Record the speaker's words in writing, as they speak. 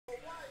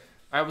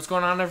Alright, what's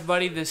going on,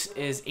 everybody? This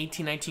is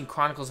 1819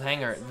 Chronicles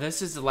Hanger.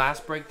 This is the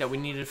last break that we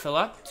needed to fill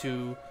up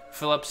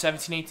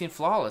 1718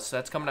 Flawless. So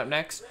that's coming up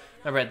next.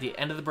 Remember, at the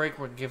end of the break,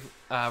 we're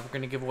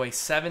gonna give away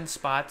 7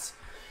 spots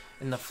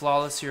in the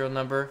Flawless serial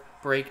number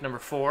break number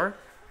 4.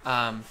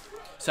 So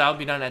that'll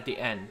be done at the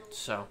end.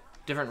 So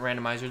different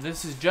randomizer.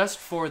 This is just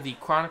for the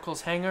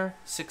Chronicles Hanger,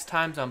 6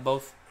 times on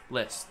both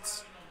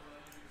lists.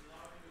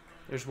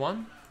 There's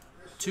 1,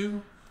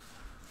 2,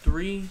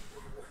 3,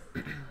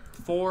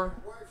 4,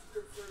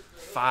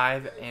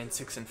 5, and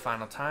 6 in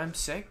final time.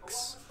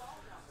 6.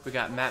 We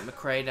got Matt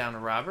McRae down to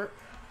Robert.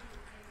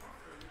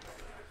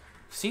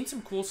 Seen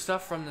some cool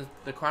stuff from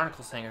the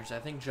Chronicles hangers. I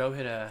think Joe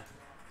hit a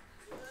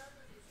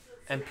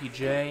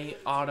MPJ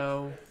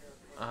auto.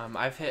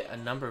 I've hit a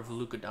number of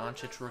Luka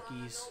Doncic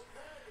rookies.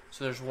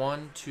 So there's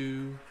 1,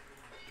 2,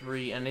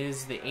 3, and it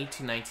is the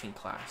 1819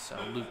 class. So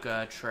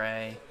Luka,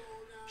 Trey,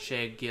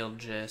 Shea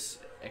Gilgeous,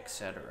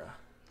 etc.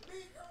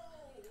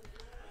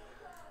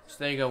 So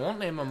there you go. Won't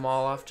name them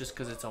all off just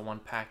because it's a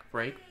 1-pack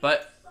break,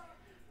 but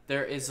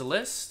there is a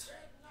list.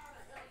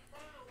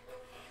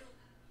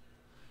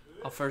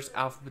 I'll first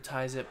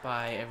alphabetize it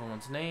by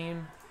everyone's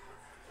name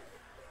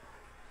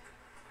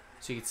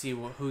so you can see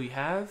who you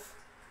have.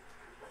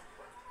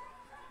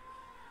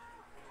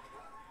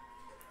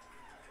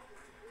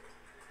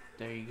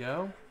 There you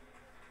go.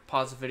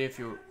 Pause the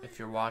video if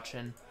you're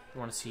watching. You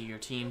want to see your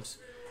teams.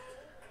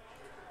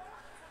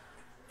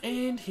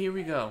 And here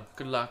we go.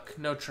 Good luck.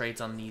 No trades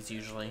on these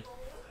usually.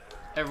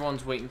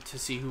 Everyone's waiting to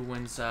see who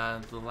wins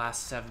the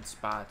last 7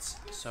 spots.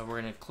 So we're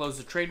going to close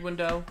the trade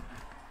window.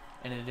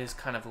 And it is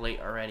kind of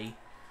late already.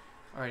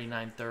 Already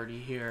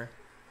 9:30 here.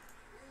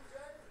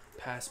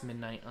 Past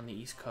midnight on the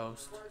East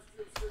Coast.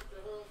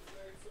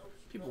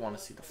 People want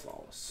to see the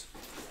Flawless.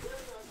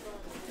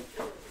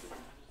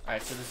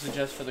 Alright, so this is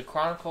just for the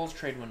Chronicles.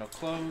 Trade window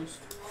closed.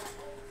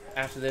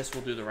 After this,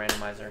 we'll do the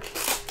randomizer.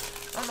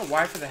 I don't know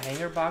why for the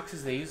hanger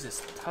boxes they use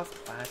this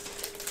tough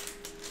plastic.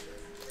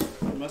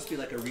 It must be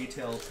like a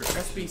retail protection.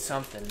 Must be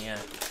something, yeah.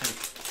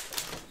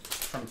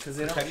 Because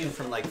they protection don't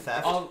from like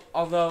theft.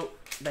 Although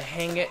they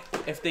hang it,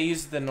 if they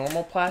use the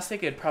normal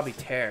plastic, it'd probably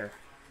tear.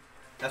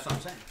 That's what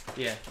I'm saying.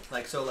 Yeah.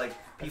 Like so, like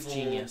people. That's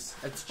genius.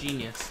 That's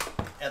genius.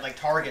 At like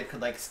Target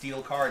could like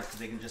steal cards because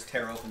they can just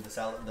tear open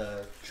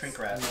the shrink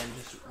wrap and then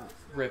just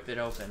rip it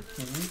open.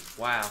 Mm-hmm.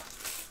 Wow.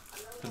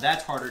 But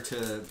that's harder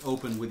to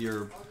open with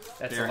your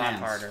That's bare a lot hands.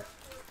 harder.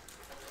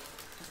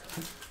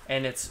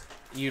 And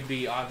you'd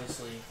be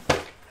obviously,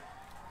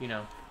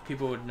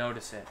 people would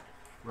notice it,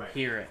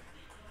 hear it.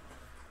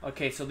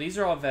 Okay, so these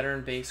are all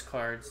veteran base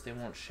cards. They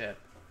won't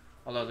ship,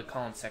 although the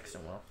Colin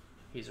Sexton will.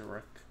 He's a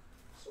rook.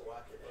 All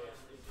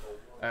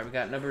right, we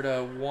got number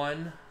to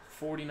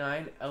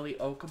 149, Ellie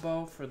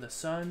Okubo for the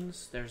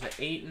Suns. There's a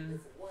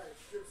Ayton,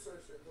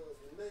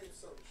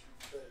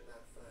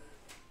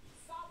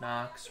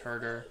 Knox,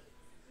 Herder,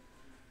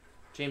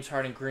 James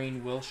Harden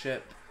Green, will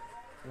ship,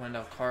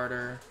 Wendell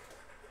Carter,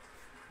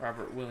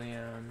 Robert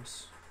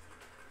Williams.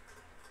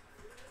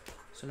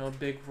 So no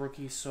big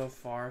rookies so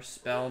far.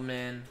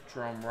 Spellman,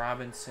 Jerome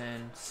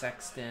Robinson,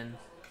 Sexton.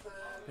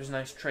 There's a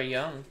nice Trae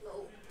Young.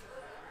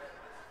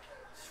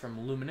 It's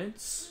from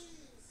Luminance.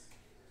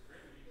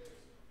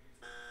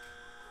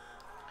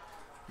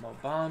 Mo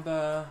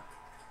Bamba.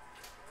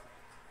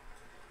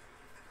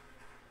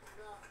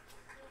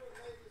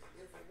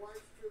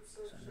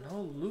 So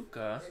no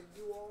Luka.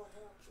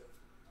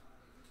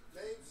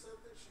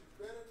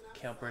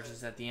 Kale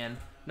Bridges at the end.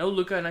 No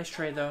Luka, nice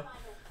trade though.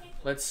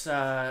 Let's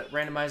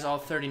randomize all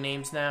 30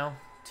 names now.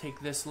 Take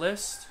this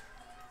list.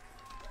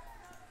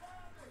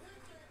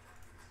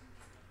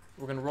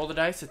 We're going to roll the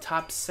dice. The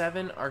top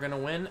 7 are going to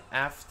win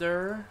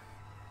after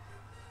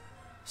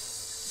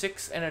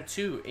 6 and a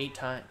 2, 8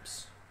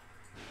 times.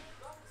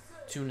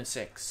 2 and a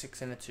 6,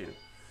 6 and a 2.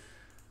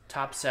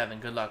 Top 7,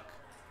 good luck.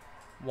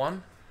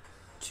 1,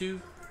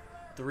 2,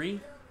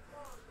 3,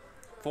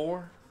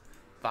 4,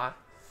 5,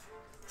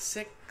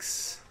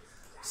 6,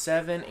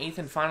 7, 8th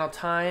and final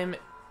time,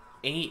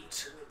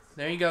 8.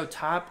 There you go,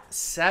 top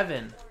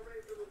 7.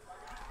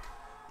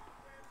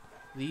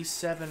 These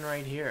 7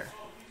 right here.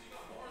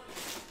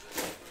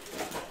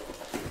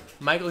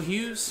 Michael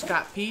Hughes,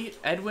 Scott P,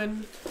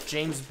 Edwin,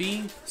 James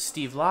B,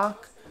 Steve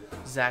Locke,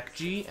 Zach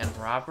G, and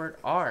Robert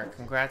R.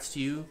 Congrats to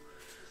you.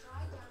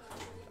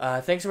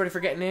 Thanks everybody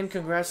for getting in.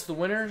 Congrats to the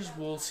winners.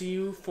 We'll see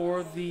you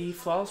for the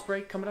Flawless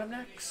break coming up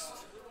next.